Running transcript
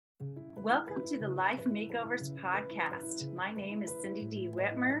Welcome to the Life Makeovers podcast. My name is Cindy D.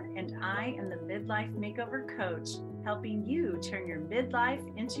 Whitmer, and I am the Midlife Makeover Coach, helping you turn your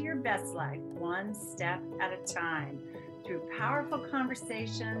midlife into your best life, one step at a time. Through powerful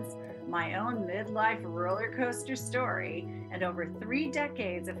conversations, my own midlife roller coaster story, and over 3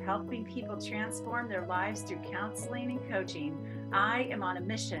 decades of helping people transform their lives through counseling and coaching, I am on a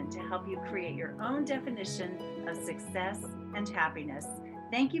mission to help you create your own definition of success and happiness.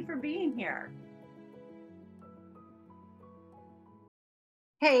 Thank you for being here.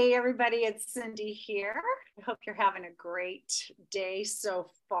 Hey, everybody, it's Cindy here. I hope you're having a great day so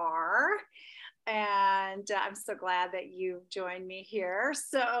far. And I'm so glad that you've joined me here.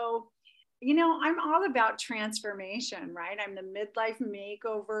 So, I'm all about transformation, right? I'm the midlife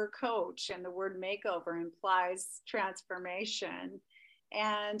makeover coach, and the word makeover implies transformation.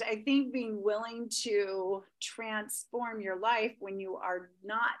 And I think being willing to transform your life when you are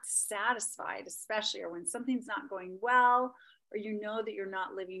not satisfied, especially, or when something's not going well, or you know that you're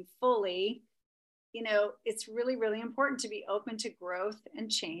not living fully, it's really, really important to be open to growth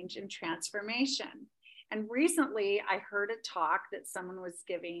and change and transformation. And recently I heard a talk that someone was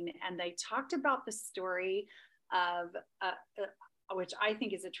giving, and they talked about the story of, which I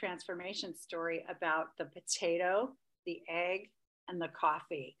think is a transformation story, about the potato, the egg, and the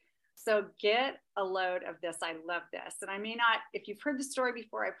coffee. So get a load of this. I love this. And I may not, if you've heard the story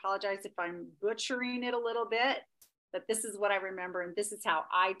before, I apologize if I'm butchering it a little bit, but this is what I remember. And this is how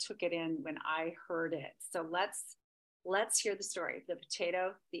I took it in when I heard it. So let's hear the story: the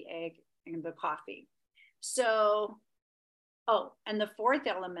potato, the egg, and the coffee. So, and the fourth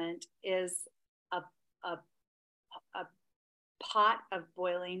element is a pot of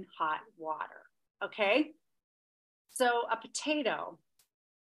boiling hot water. Okay. So a potato,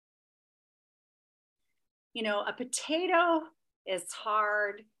 a potato is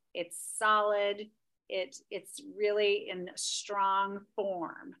hard, it's solid, it's really in strong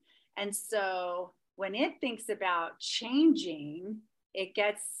form. And so when it thinks about changing, it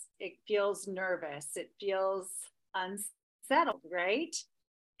feels nervous, it feels unsettled, right?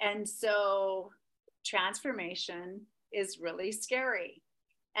 And so transformation is really scary.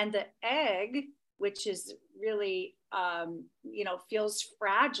 And the egg, which is really, feels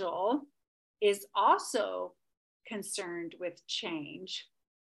fragile, is also concerned with change.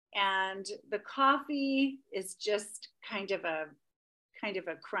 And the coffee is just kind of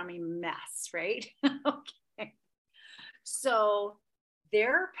a crummy mess, right? Okay. So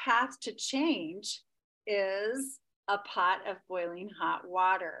their path to change is a pot of boiling hot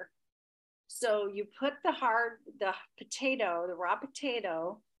water. So you put the raw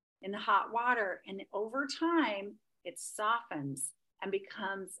potato in the hot water, and over time it softens and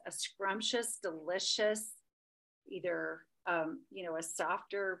becomes a scrumptious, delicious, either a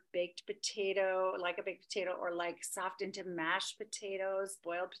softer baked potato, like a baked potato, or like soft into mashed potatoes,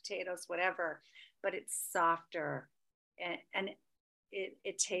 boiled potatoes, whatever. But it's softer, and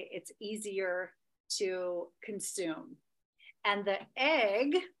it's easier to consume. And the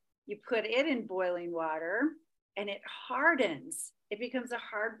egg, you put it in boiling water, and it hardens. It becomes a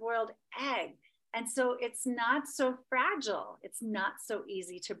hard-boiled egg. And so it's not so fragile. It's not so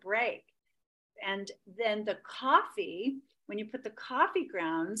easy to break. And then the coffee, when you put the coffee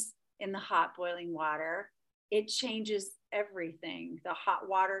grounds in the hot boiling water, it changes everything. The hot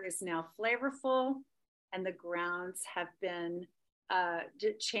water is now flavorful, and the grounds have been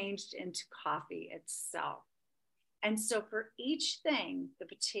changed into coffee itself. And so for each thing, the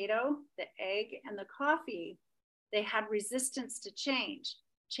potato, the egg, and the coffee, they had resistance to change.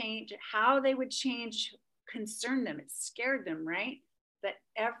 How they would change concerned them. It scared them, right? But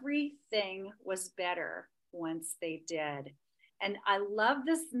everything was better once they did. And I love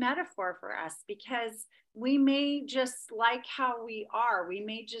this metaphor for us, because we may just like how we are. We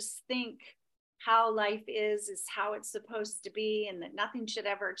may just think how life is how it's supposed to be, and that nothing should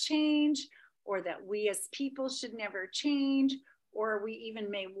ever change, or that we as people should never change, or we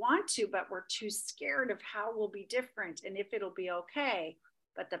even may want to, but we're too scared of how we'll be different and if it'll be okay.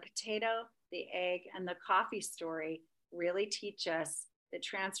 But the potato, the egg, and the coffee story really teach us that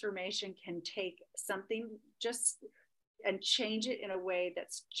transformation can take something and change it in a way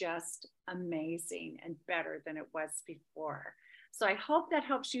that's just amazing and better than it was before. So I hope that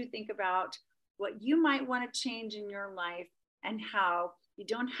helps you think about what you might want to change in your life, and how you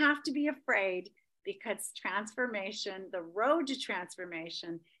don't have to be afraid, because transformation, the road to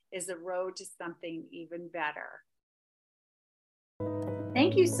transformation, is a road to something even better.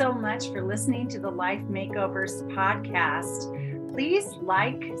 Thank you so much for listening to the Life Makeovers podcast. Please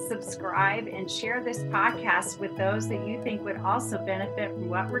like, subscribe, and share this podcast with those that you think would also benefit from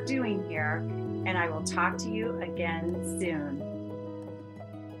what we're doing here. And I will talk to you again soon.